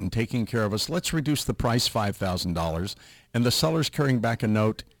 Agent, and taking care of us. Let's reduce the price $5,000, and the seller's carrying back a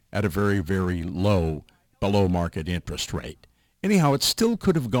note at a very, very low, below market interest rate. Anyhow, it still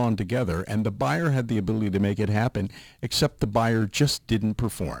could have gone together, and the buyer had the ability to make it happen, except the buyer just didn't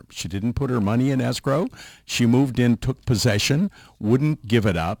perform. She didn't put her money in escrow. She moved in, took possession, wouldn't give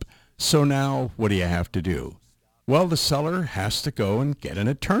it up. So now what do you have to do? Well, the seller has to go and get an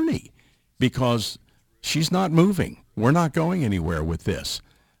attorney because she's not moving. We're not going anywhere with this.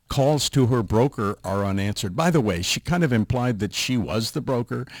 Calls to her broker are unanswered. By the way, she kind of implied that she was the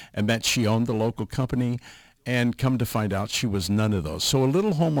broker and that she owned the local company, and come to find out she was none of those. So a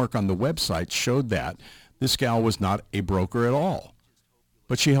little homework on the website showed that this gal was not a broker at all,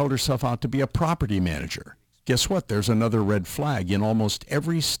 but she held herself out to be a property manager. Guess what? There's another red flag. In almost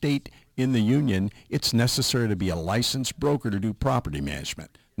every state in the union, it's necessary to be a licensed broker to do property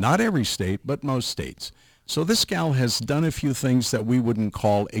management. Not every state, but most states. So this gal has done a few things that we wouldn't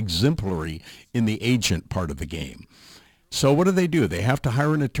call exemplary in the agent part of the game. So what do? They have to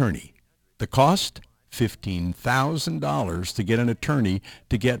hire an attorney. The cost? $15,000 to get an attorney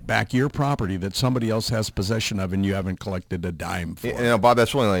to get back your property that somebody else has possession of and you haven't collected a dime for. You know, Bob,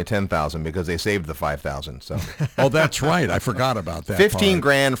 that's really only $10,000 because they saved the $5,000. So. Oh, that's right. I forgot about that.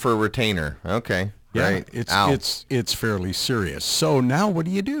 $15,000 for a retainer. Okay. Yeah, right. It's fairly serious. So now what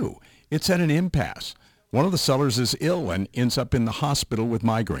do? It's at an impasse. One of the sellers is ill and ends up in the hospital with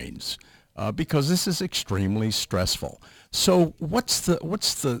migraines because this is extremely stressful. So what's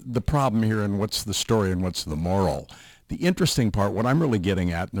the problem here, and what's the story, and what's the moral? The interesting part, what I'm really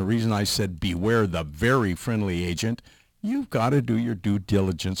getting at, and the reason I said beware the very friendly agent, you've got to do your due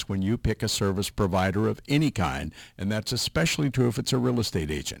diligence when you pick a service provider of any kind, and that's especially true if it's a real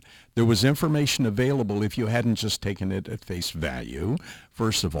estate agent. There was information available if you hadn't just taken it at face value,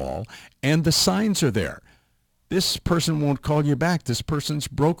 first of all, and the signs are there. This person won't call you back. This person's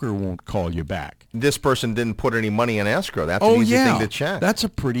broker won't call you back. This person didn't put any money in escrow. That's an easy thing to check. That's a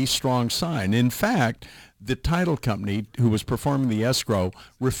pretty strong sign. In fact, the title company who was performing the escrow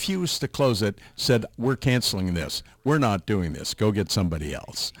refused to close it, said, we're canceling this. We're not doing this. Go get somebody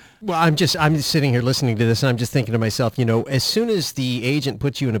else. Well, I'm just sitting here listening to this, and I'm just thinking to myself, as soon as the agent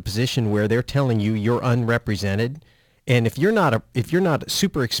puts you in a position where they're telling you you're unrepresented, And if you're not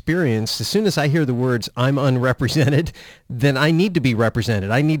super experienced, as soon as I hear the words "I'm unrepresented," then I need to be represented.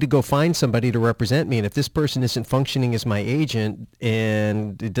 I need to go find somebody to represent me. And if this person isn't functioning as my agent,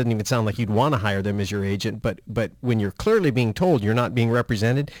 and it doesn't even sound like you'd want to hire them as your agent, but when you're clearly being told you're not being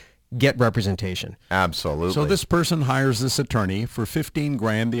represented, get representation. Absolutely. So this person hires this attorney for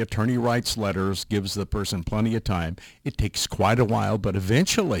 $15,000. The attorney writes letters, gives the person plenty of time. It takes quite a while, but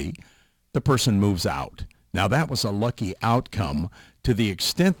eventually the person moves out. Now, that was a lucky outcome to the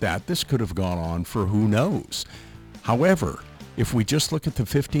extent that this could have gone on for who knows. However, if we just look at the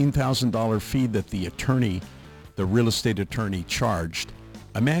 $15,000 fee that the real estate attorney charged,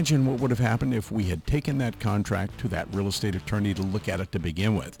 imagine what would have happened if we had taken that contract to that real estate attorney to look at it to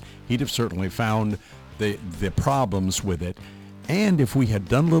begin with. He'd have certainly found the problems with it. And if we had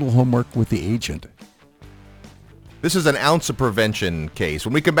done a little homework with the agent. This is an ounce of prevention case.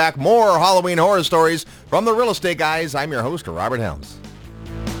 When we come back, more Halloween horror stories from the Real Estate Guys. I'm your host, Robert Helms.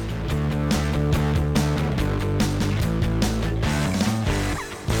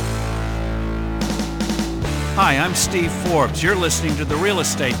 Hi, I'm Steve Forbes. You're listening to The Real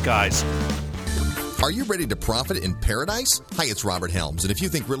Estate Guys. Are you ready to profit in paradise? Hi, it's Robert Helms, and if you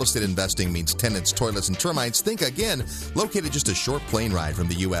think real estate investing means tenants, toilets, and termites, think again. Located just a short plane ride from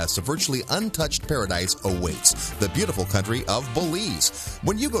the U.S., a virtually untouched paradise awaits, the beautiful country of Belize.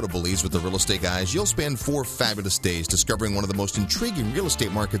 When you go to Belize with the Real Estate Guys, you'll spend 4 fabulous days discovering one of the most intriguing real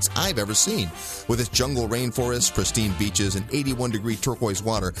estate markets I've ever seen. With its jungle rainforests, pristine beaches, and 81-degree turquoise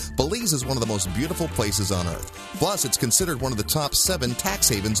water, Belize is one of the most beautiful places on earth. Plus, it's considered one of the top 7 tax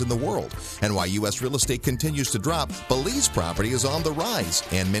havens in the world. And while U.S. real estate continues to drop, Belize property is on the rise,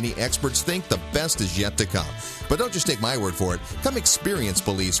 and many experts think the best is yet to come. But don't just take my word for it. Come experience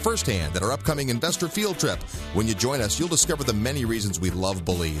Belize firsthand at our upcoming investor field trip. When you join us, you'll discover the many reasons we love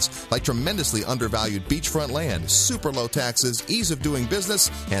Belize, like tremendously undervalued beachfront land, super low taxes, ease of doing business,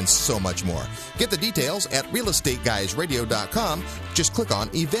 and so much more. Get the details at realestateguysradio.com. Just click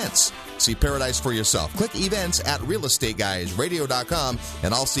on events. See paradise for yourself. Click events at realestateguysradio.com,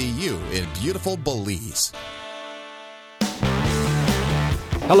 and I'll see you in beautiful Belize.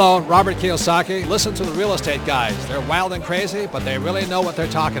 Hello, Robert Kiyosaki. Listen to the Real Estate Guys. They're wild and crazy, but they really know what they're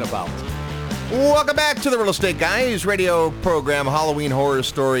talking about. Welcome back to the Real Estate Guys radio program, Halloween Horror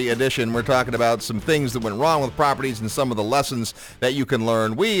Story Edition. We're talking about some things that went wrong with properties and some of the lessons that you can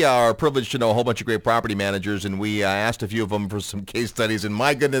learn. We are privileged to know a whole bunch of great property managers, and we asked a few of them for some case studies. And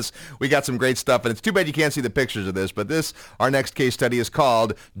my goodness, we got some great stuff. And it's too bad you can't see the pictures of this, but our next case study is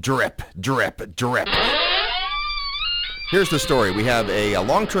called Drip, Drip, Drip. Here's the story. We have a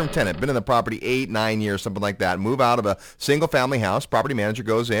long-term tenant, been in the property 8-9 years, something like that, move out of a single-family house. Property manager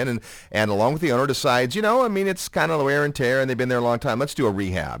goes in and along with the owner decides, it's kind of wear and tear, and they've been there a long time. Let's do a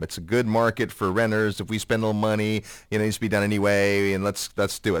rehab. It's a good market for renters. If we spend a little money, it needs to be done anyway, and let's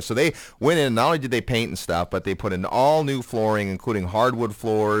do it. So they went in, not only did they paint and stuff, but they put in all new flooring, including hardwood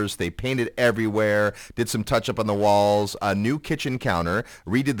floors. They painted everywhere, did some touch-up on the walls, a new kitchen counter,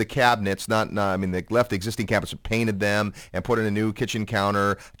 redid the cabinets. They left the existing cabinets and painted them, and put in a new kitchen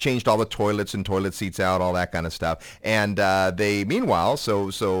counter, changed all the toilets and toilet seats out, all that kind of stuff. And they, meanwhile, so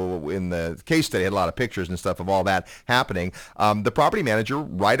in the case study, had a lot of pictures and stuff of all that happening. The property manager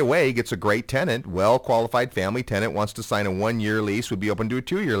right away gets a great tenant, well-qualified family tenant, wants to sign a 1-year lease, would be open to a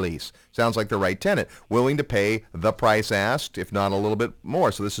 2-year lease. Sounds like the right tenant, willing to pay the price asked, if not a little bit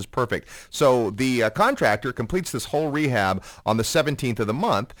more. So this is perfect. So the contractor completes this whole rehab on the 17th of the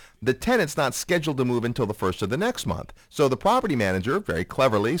month. The tenant's not scheduled to move until the 1st of the next month. So the property manager very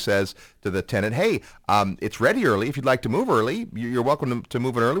cleverly says to the tenant, hey, it's ready early. If you'd like to move early, you're welcome to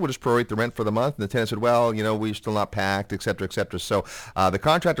move in early. We'll just prorate the rent for the month. And the tenant said, well, we're still not packed, et cetera, et cetera. So the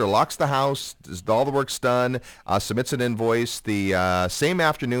contractor locks the house, all the work's done, submits an invoice. The same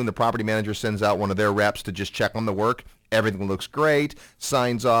afternoon, the property manager sends out one of their reps to just check on the work. Everything looks great,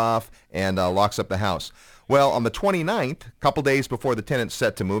 signs off, and locks up the house. Well, on the 29th, a couple days before the tenant's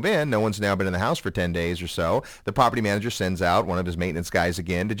set to move in, no one's now been in the house for 10 days or so, the property manager sends out one of his maintenance guys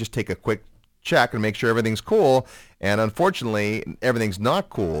again to just take a quick check and make sure everything's cool. And unfortunately, everything's not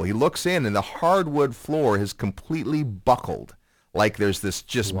cool. He looks in and the hardwood floor has completely buckled. Like there's this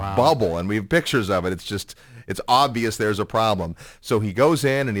just bubble, and we have pictures of it. It's obvious there's a problem. So he goes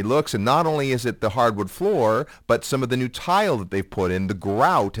in and he looks, and not only is it the hardwood floor, but some of the new tile that they've put in, the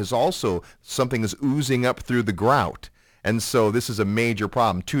grout has also, something is oozing up through the grout. And so this is a major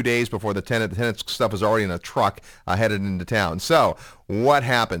problem. 2 days before the tenant's stuff is already in a truck headed into town. So what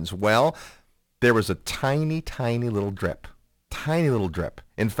happens? Well, there was a tiny, tiny little drip. Tiny little drip.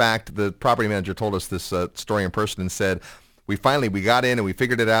 In fact, the property manager told us this story in person and said, we got in and we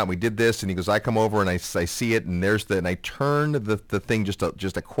figured it out and we did this. And he goes, I come over and I see it and and I turn the thing just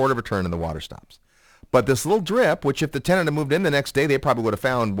a quarter of a turn and the water stops. But this little drip, which if the tenant had moved in the next day, they probably would have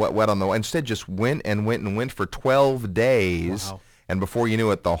found wet on the wall. Instead, just went for 12 days. Wow. And before you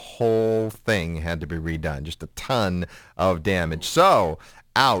knew it, the whole thing had to be redone. Just a ton of damage. So,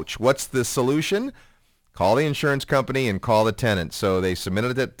 ouch. What's the solution? Call the insurance company and call the tenant. So they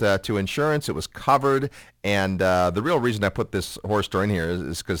submitted it to insurance. It was covered. And the real reason I put this horror story in here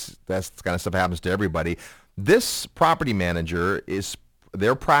is because that's the kind of stuff happens to everybody. This property manager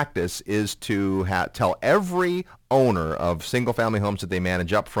their practice is to tell every owner of single-family homes that they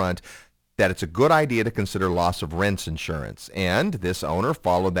manage up front that it's a good idea to consider loss of rents insurance. And this owner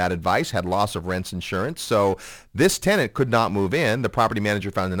followed that advice, had loss of rents insurance. So this tenant could not move in. The property manager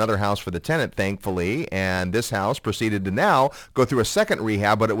found another house for the tenant, thankfully, and this house proceeded to now go through a second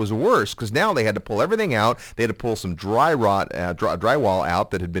rehab, but it was worse because now they had to pull everything out. They had to pull some drywall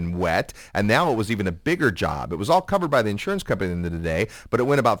out that had been wet, and now it was even a bigger job. It was all covered by the insurance company at the end of the day, but it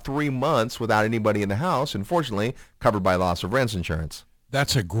went about 3 months without anybody in the house, unfortunately, covered by loss of rents insurance.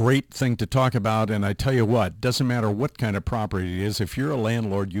 That's a great thing to talk about, and I tell you what, doesn't matter what kind of property it is, if you're a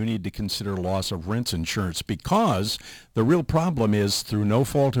landlord, you need to consider loss of rents insurance because the real problem is, through no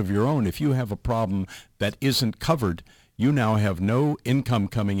fault of your own, if you have a problem that isn't covered, you now have no income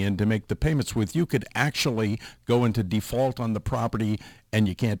coming in to make the payments with. You could actually go into default on the property, and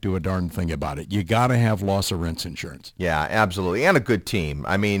you can't do a darn thing about it. You got to have loss of rents insurance. Yeah, absolutely. And a good team.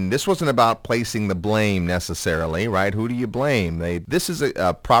 I mean, this wasn't about placing the blame necessarily, right? Who do you blame? This is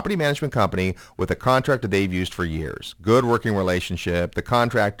a property management company with a contractor they've used for years. Good working relationship. The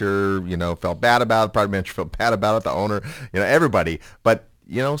contractor, felt bad about it. The property manager felt bad about it. The owner, everybody. But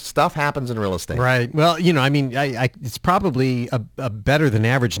stuff happens in real estate. Right. Well, it's probably a better than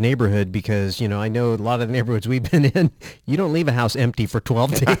average neighborhood because, I know a lot of the neighborhoods we've been in, you don't leave a house empty for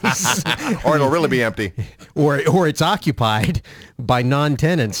 12 days. Or it'll really be empty. Or it's occupied by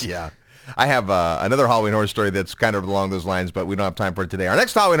non-tenants. Yeah. I have another Halloween horror story that's kind of along those lines, but we don't have time for it today. Our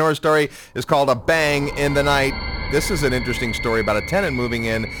next Halloween horror story is called A Bang in the Night. This is an interesting story about a tenant moving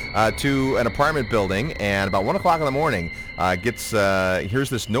in to an apartment building, and about 1 o'clock in the morning hears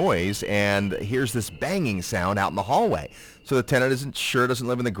this noise and hears this banging sound out in the hallway. So the tenant doesn't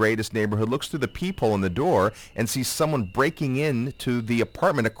live in the greatest neighborhood, looks through the peephole in the door and sees someone breaking into the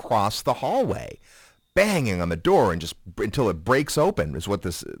apartment across the hallway. Banging on the door and just until it breaks open is what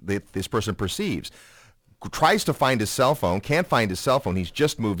this person perceives. Tries to find his cell phone, can't find his cell phone. He's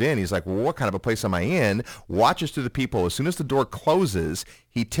just moved in. He's like, well, what kind of a place am I in? Watches through the peephole. As soon as the door closes,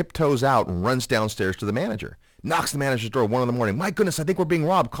 he tiptoes out and runs downstairs to the manager. Knocks the manager's door 1 a.m. My goodness, I think we're being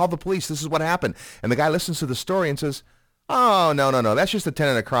robbed. Call the police. This is what happened. And the guy listens to the story and says, oh, no. That's just the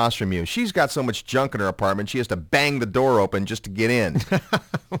tenant across from you. She's got so much junk in her apartment, she has to bang the door open just to get in.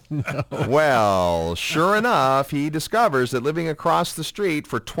 No. Well, sure enough, he discovers that living across the street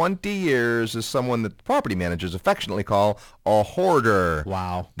for 20 years is someone that property managers affectionately call a hoarder.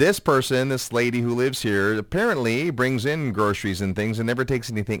 Wow. This lady who lives here, apparently brings in groceries and things and never takes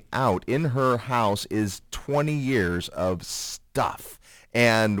anything out. In her house is 20 years of stuff.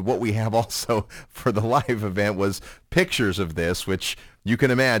 And what we have also for the live event was pictures of this, which you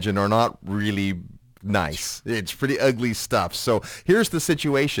can imagine are not really nice. It's pretty ugly stuff. So here's the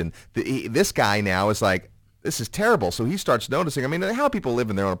situation. This guy now is like, this is terrible. So he starts noticing, how people live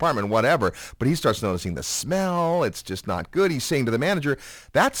in their own apartment, whatever, but he starts noticing the smell. It's just not good. He's saying to the manager,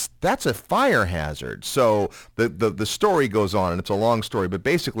 that's a fire hazard. So the story goes on, and it's a long story, but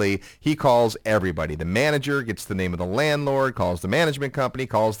basically he calls everybody. The manager gets the name of the landlord, calls the management company,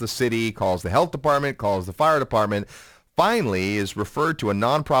 calls the city, calls the health department, calls the fire department. Finally is referred to a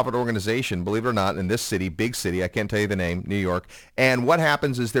nonprofit organization, believe it or not, in this city, big city, I can't tell you the name, New York. And what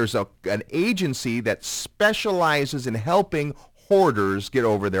happens is there's an agency that specializes in helping hoarders get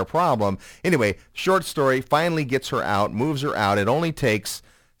over their problem. Anyway, short story, finally gets her out, moves her out. It only takes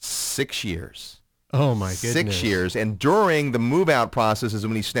 6 years. Oh, my goodness. 6 years. And during the move-out process is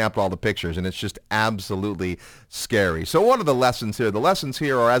when he snapped all the pictures, and it's just absolutely scary. So what are the lessons here? The lessons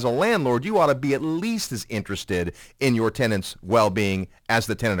here are, as a landlord, you ought to be at least as interested in your tenant's well-being as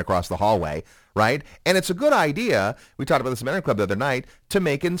the tenant across the hallway, right? And it's a good idea, we talked about this at Mentor Club the other night, to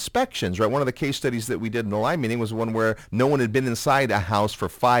make inspections, right? One of the case studies that we did in the live meeting was one where no one had been inside a house for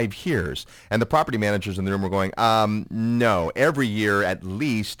 5 years. And the property managers in the room were going, no, every year at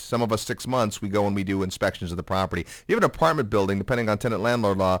least, some of us 6 months, we go and we do inspections of the property. If you have an apartment building, depending on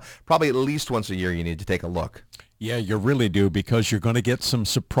tenant-landlord law, probably at least once a year you need to take a look. Yeah, you really do, because you're going to get some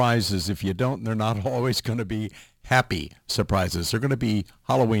surprises. If you don't, they're not always going to be happy surprises. They're going to be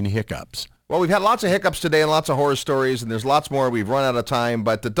Halloween hiccups. Well, we've had lots of hiccups today and lots of horror stories, and there's lots more. We've run out of time,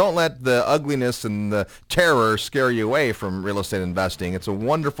 but don't let the ugliness and the terror scare you away from real estate investing. It's a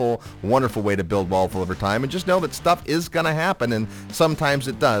wonderful, wonderful way to build wealth over time, and just know that stuff is going to happen, and sometimes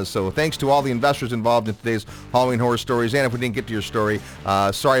it does. So thanks to all the investors involved in today's Halloween horror stories, and if we didn't get to your story,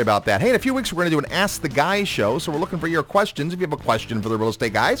 sorry about that. Hey, in a few weeks, we're going to do an Ask the Guys show, so we're looking for your questions. If you have a question for the Real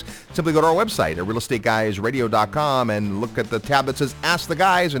Estate Guys, simply go to our website at realestateguysradio.com and look at the tab that says Ask the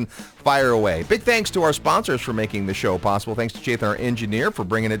Guys and fire away. Big thanks to our sponsors for making the show possible. Thanks to Chathan, our engineer, for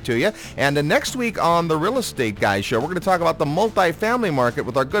bringing it to you. And next week on the Real Estate Guys show, we're going to talk about the multifamily market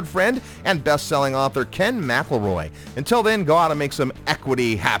with our good friend and best-selling author Ken McElroy. Until then, go out and make some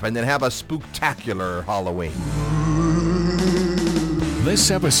equity happen and have a spooktacular Halloween. This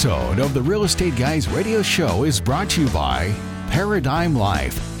episode of the Real Estate Guys radio show is brought to you by Paradigm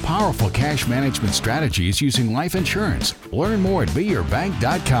Life. Powerful cash management strategies using life insurance. Learn more at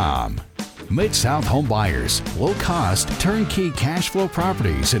beyourbank.com. Mid-South Home Buyers. Low-cost, turnkey cash flow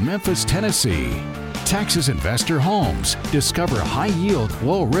properties in Memphis, Tennessee. Texas Investor Homes. Discover high-yield,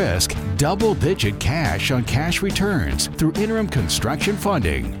 low-risk, double-digit cash on cash returns through interim construction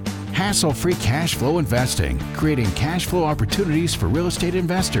funding. Hassle-free cash flow investing, creating cash flow opportunities for real estate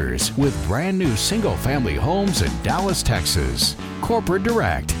investors with brand new single-family homes in Dallas, Texas. Corporate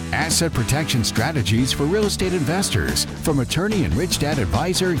Direct, asset protection strategies for real estate investors from attorney and Rich Dad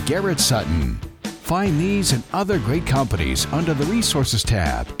advisor Garrett Sutton. Find these and other great companies under the Resources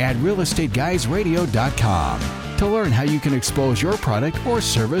tab at realestateguysradio.com. To learn how you can expose your product or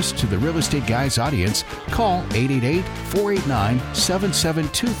service to the Real Estate Guys audience, call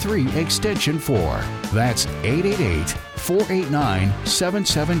 888-489-7723 extension 4. That's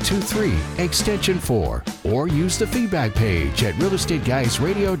 888-489-7723 extension 4. Or use the feedback page at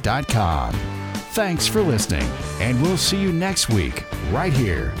realestateguysradio.com. Thanks for listening, and we'll see you next week right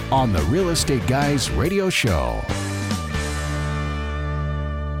here on the Real Estate Guys radio show.